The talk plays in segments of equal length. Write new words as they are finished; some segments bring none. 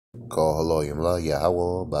Call hello Yamla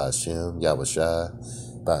Yahweh Ba'ashem Yahweh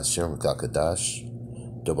Ba'ashem Kakadash.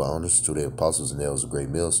 Double honors to the apostles and elders of Great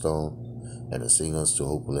Millstone and the singers to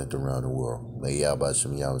hope left around the world. May Yahweh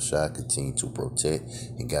Shem Yahweh continue to protect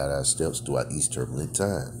and guide our steps throughout these turbulent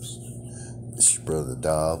times. This is your brother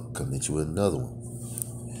Dog coming at you with another one.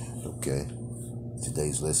 Okay.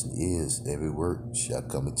 Today's lesson is every word shall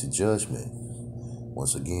come into judgment.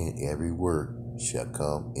 Once again, every word shall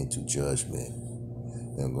come into judgment.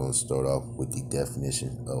 And I'm going to start off with the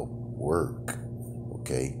definition of work.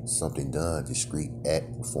 Okay, something done, discrete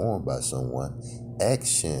act performed by someone.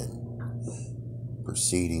 Action,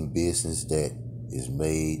 proceeding business that is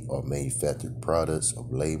made or manufactured products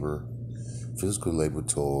of labor, physical labor,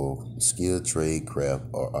 toil, skill, trade, craft,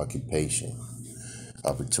 or occupation.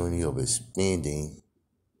 Opportunity of expending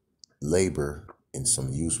labor in some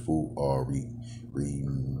useful or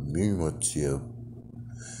remunerative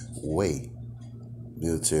way.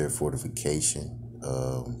 Military fortification.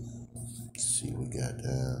 Let's see, we got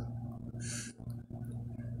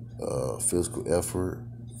physical effort,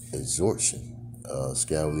 exhaustion,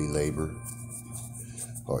 scholarly labor,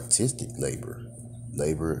 artistic labor,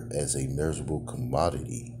 labor as a measurable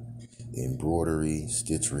commodity, embroidery,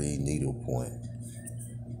 stitchery, needlepoint.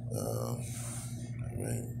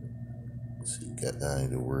 Right. So you got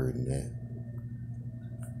the word in that.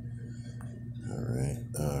 All right.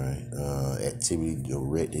 Activity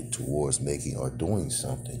directed towards making or doing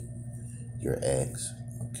something. Your acts.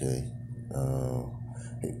 Okay.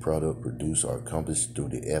 A product produced or accomplished through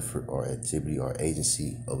the effort or activity or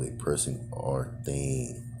agency of a person or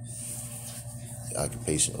thing. The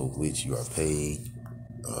occupation of which you are paid.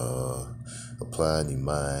 Applying the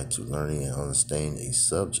mind to learning and understanding a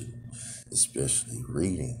subject, especially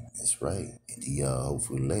reading. That's right. The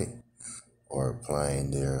hopefully or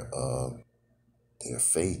applying their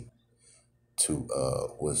faith to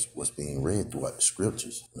what's being read throughout the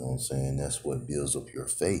scriptures. You know what I'm saying? That's what builds up your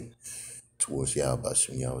faith towards Yahweh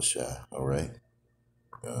Shem Yahushua. All right.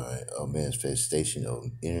 A manifestation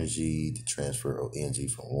of energy, the transfer of energy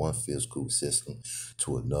from one physical system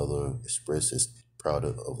to another, expressed as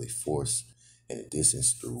product of a force and the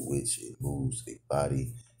distance through which it moves a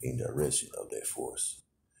body in direction of that force.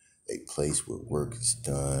 A place where work is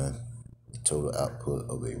done, the total output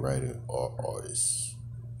of a writer or artist.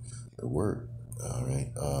 The work. All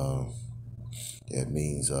right. That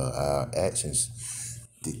means our actions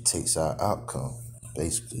dictates our outcome,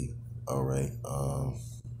 basically. All right.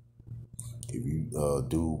 If you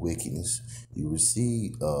do wickedness, you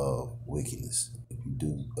receive wickedness. If you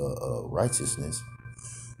do righteousness,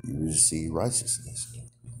 you receive righteousness.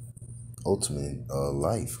 Ultimate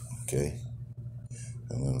life. Okay.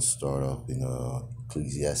 I'm going to start off in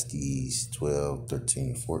Ecclesiastes 12, 13,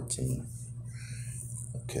 and 14.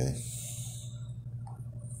 Okay.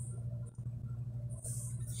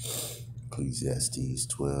 Ecclesiastes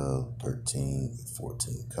 12, 13, and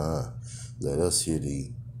 14. Let us hear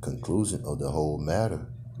the conclusion of the whole matter.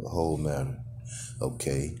 The whole matter.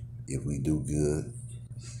 Okay. If we do good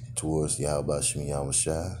towards Yahweh Shem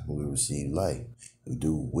Yahushua, we receive life. If we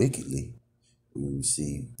do wickedly, we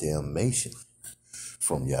receive damnation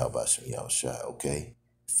from Yahweh Shem Yahushua. Okay.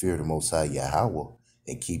 Fear the Most High Yahweh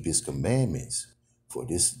and keep His commandments. For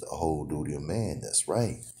this is the whole duty of man. That's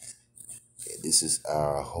right. And this is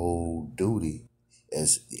our whole duty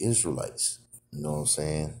as the Israelites. You know what I'm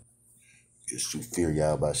saying? Is to fear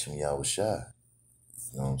Yahweh Shem Yahushua.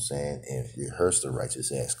 You know what I'm saying? And rehearse the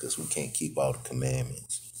righteous acts, because we can't keep all the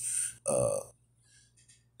commandments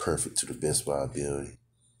perfect to the best of our ability.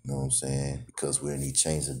 You know what I'm saying? Because we're in these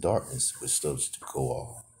chains of darkness with stuff to go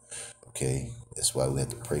off. Okay? That's why we have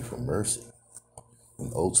to pray for mercy.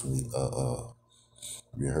 And ultimately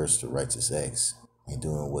rehearse the righteous acts and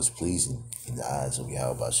doing what's pleasing in the eyes of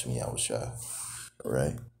Yahweh Shem Yahushua. All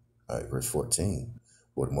right? All right, verse 14.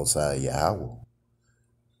 For the Most High Yahweh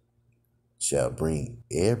shall bring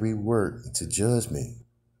every work into judgment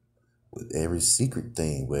with every secret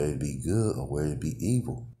thing, whether it be good or whether it be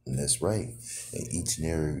evil. And that's right. And each and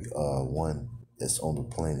every one that's on the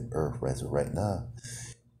planet Earth right now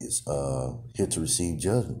is here to receive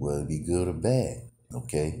judgment, whether it be good or bad.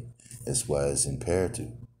 Okay? That's why it's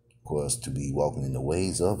imperative for us to be walking in the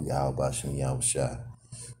ways of Yahweh Shem Yahushua.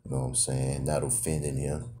 You know what I'm saying? Not offending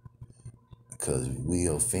Him. Because if we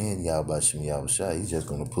offend Yahweh Shem Yahushua, He's just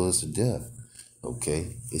going to put us to death.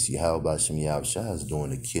 Okay? It's Yahweh Shem Yahushua that's doing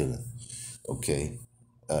the killing. Okay?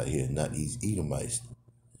 Out here, not these Edomites.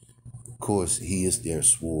 Of course, He is their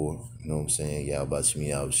sword. You know what I'm saying? Yahweh Shem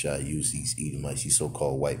Yahushua used these Edomites, these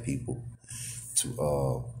so-called white people,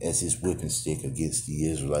 to as His whipping stick against the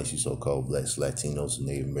Israelites, these so-called blacks, Latinos, and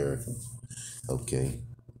Native Americans. Okay?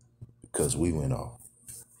 because we went off.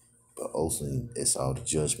 But ultimately, it's all the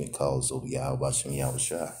judgment calls over Yahweh Shem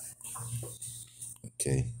Yahushua.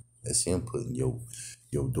 Okay? That's him putting your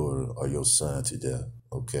daughter or your son to death.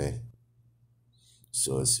 Okay?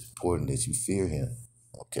 So it's important that you fear him.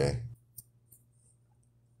 Okay?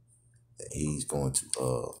 He's going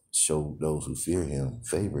to show those who fear him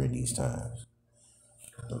favor in these times.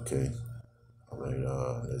 Okay? All right,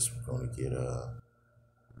 we're gonna get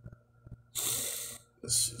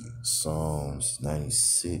let's see, Psalms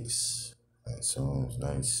 96. Right, Psalms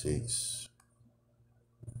 96,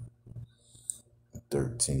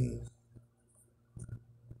 13.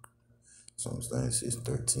 Psalms 96,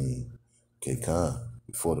 13. Okay, come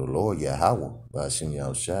before the Lord Yahweh, by Hashem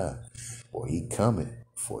Yahushua, for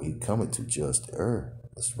he cometh to judge the earth.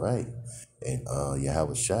 That's right. And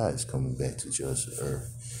Yahweh Shai is coming back to judge the earth.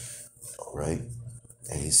 All right.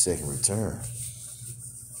 And his second return.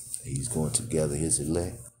 He's going to gather his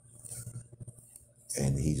elect.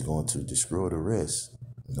 And he's going to destroy the rest.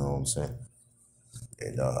 You know what I'm saying?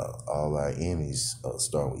 And all our enemies,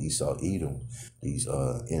 start with Esau, Edom, these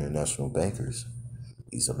international bankers,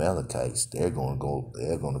 these Amalekites, they're going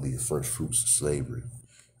to be the first fruits of slavery,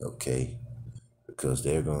 okay? Because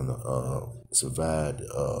they're going to survive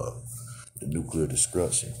the nuclear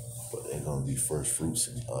destruction, but they're going to be first fruits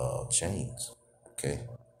in chains, okay?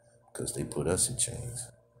 Because they put us in chains,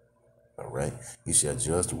 all right? You shall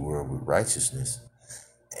judge the world with righteousness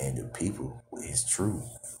and the people with his truth.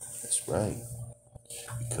 That's right.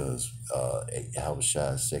 Because at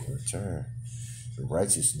Yahushua's second return, the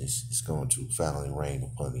righteousness is going to finally reign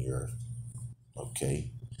upon the earth.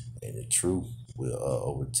 Okay? And the truth will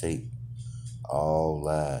overtake all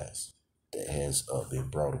lies that has been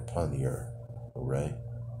brought upon the earth. All right?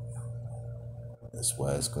 That's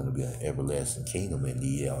why it's going to be an everlasting kingdom, and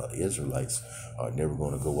the Israelites are never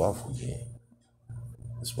going to go off again.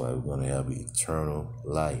 That's why we're going to have eternal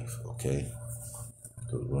life. Okay?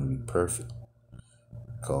 Because we're going to be perfect.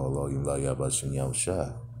 Call all you Yahweh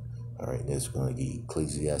Shai. All right, next we're going to get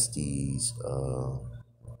Ecclesiastes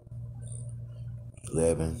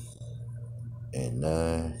 11 and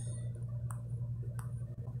 9.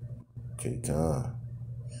 Okay, come.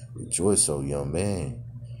 Rejoice, O young man,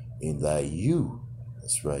 in thy youth.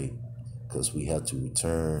 That's right, because we have to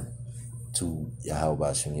return to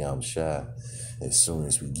Yahweh Shai as soon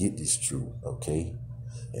as we get this truth, okay?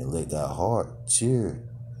 And let thy heart cheer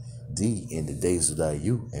thee in the days of thy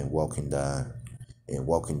youth, and walk in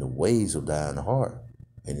the ways of thine heart,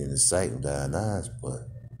 and in the sight of thine eyes. But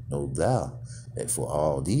know thou that for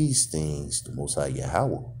all these things the Most High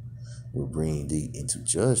Yahweh will bring thee into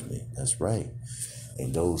judgment. That's right.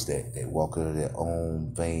 And those that walk out of their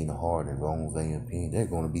own vain heart and their own vain opinion, they're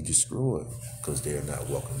going to be destroyed, because they're not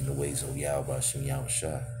walking in the ways of Yahweh Shem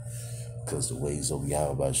Yahushua. Because the ways of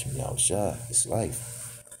Yahweh Shem Yahushua is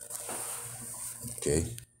life. Okay?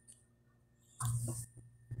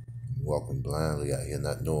 Walking blindly out here,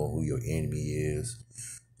 not knowing who your enemy is,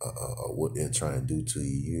 or what they're trying to do to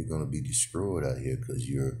you, you're going to be destroyed out here, because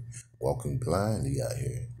you're walking blindly out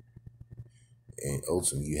here. And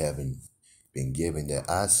ultimately, you haven't been given that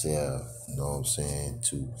eye salve, you know what I'm saying,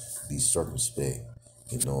 to be circumspect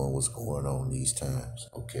and knowing what's going on these times,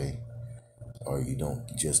 okay? Or you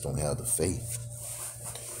just don't have the faith,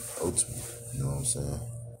 ultimately, you know what I'm saying?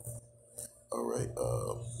 All right,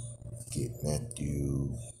 get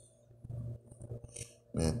Matthew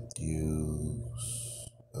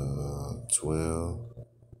 12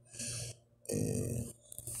 and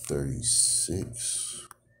 36.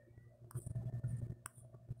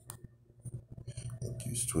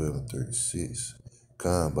 Matthew 12 and 36.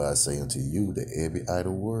 Come, but I say unto you that every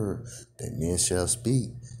idle word that men shall speak,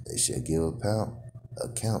 they shall give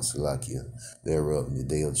accounts like you thereof in the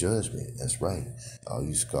day of judgment. That's right. All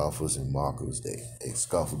you scoffers and mockers that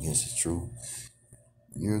scoff against the truth,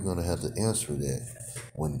 you're gonna have to answer that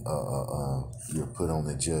when you're put on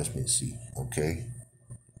the judgment seat. Okay.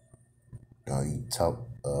 Now you talk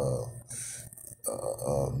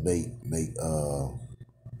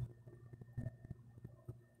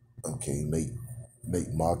make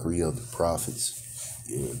mockery of the prophets.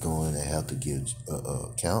 You're going to have to give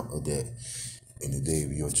account of that in the day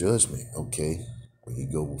of your judgment, okay? When you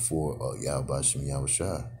go before Yahweh Shem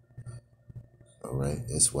Yahushua. All right?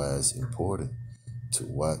 That's why it's important to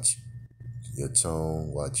watch your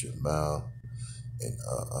tone, watch your mouth, and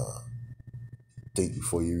think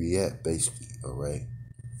before you react, basically, all right?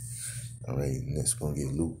 All right, next we're going to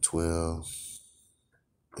get Luke 12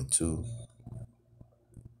 and 2.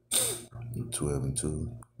 Luke 12 and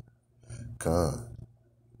 2. Come.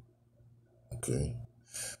 Okay.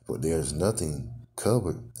 For there is nothing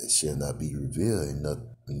covered that shall not be revealed, and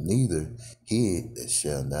neither hid that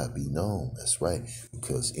shall not be known. That's right.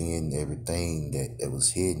 Because in everything that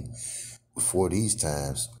was hidden before these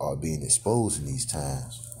times are being exposed in these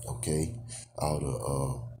times. Okay. All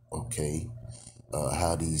the okay.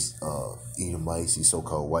 How these Edomites, these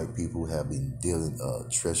so-called white people, have been dealing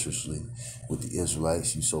treacherously with the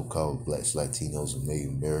Israelites, you so-called blacks, Latinos, and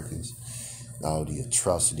Native Americans, all the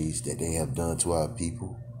atrocities that they have done to our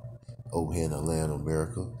people over here in the land of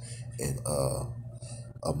America, and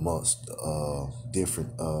amongst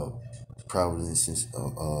different providences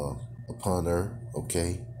upon earth.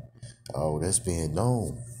 Okay, all that's being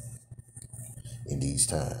known in these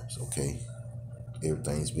times. Okay,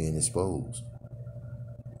 everything's being exposed.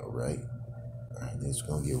 All right. All right, next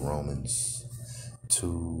we're gonna get Romans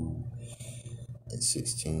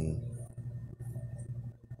 2:16.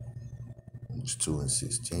 Romans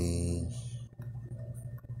 2:16.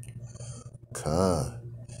 Con.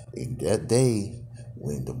 In that day,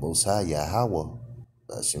 when the Most High Yahweh,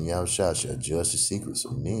 Hashem Yahushua, shall judge the secrets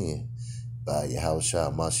of men by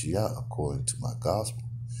Yahushua Mashiach according to my gospel.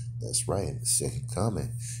 That's right. In the second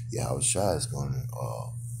coming, Yahushua is going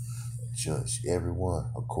to judge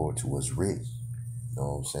everyone according to what's written. You know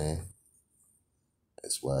what I'm saying?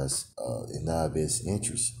 That's why it's in our best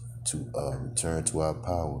interest to return to our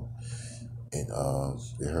power and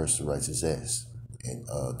rehearse the righteous acts and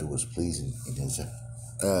do what's pleasing in His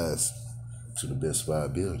eyes to the best of our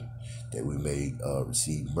ability, that we may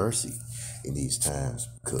receive mercy in these times,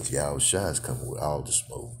 because Yahushua is coming with all the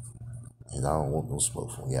smoke, and I don't want no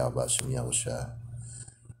smoke from Yahweh Shem Yahushua.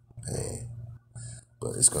 Man,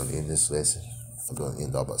 but it's going to end this lesson. I'm going to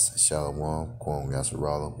end off by saying Shalom, Kwam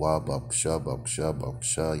Yasharala, Wa Bakusha, Bakusha,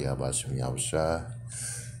 Bakusha, Yahweh Shem Yahushua.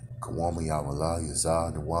 Kawama Yawala,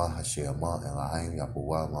 Yazah, Nawa, Hashema, Elahim,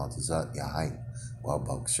 Yahuwah, Montazat, Yahim. Wa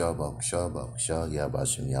Bakusha, Bakusha, Bakusha, Yahweh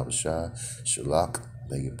Shem Yahushua. Shalak,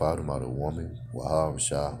 make it bottom out of woman. Wahar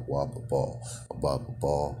Shah, Wabba Ball, Ababa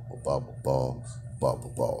Ball, Ababa Ball, Ababa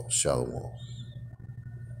Ball. Shalom.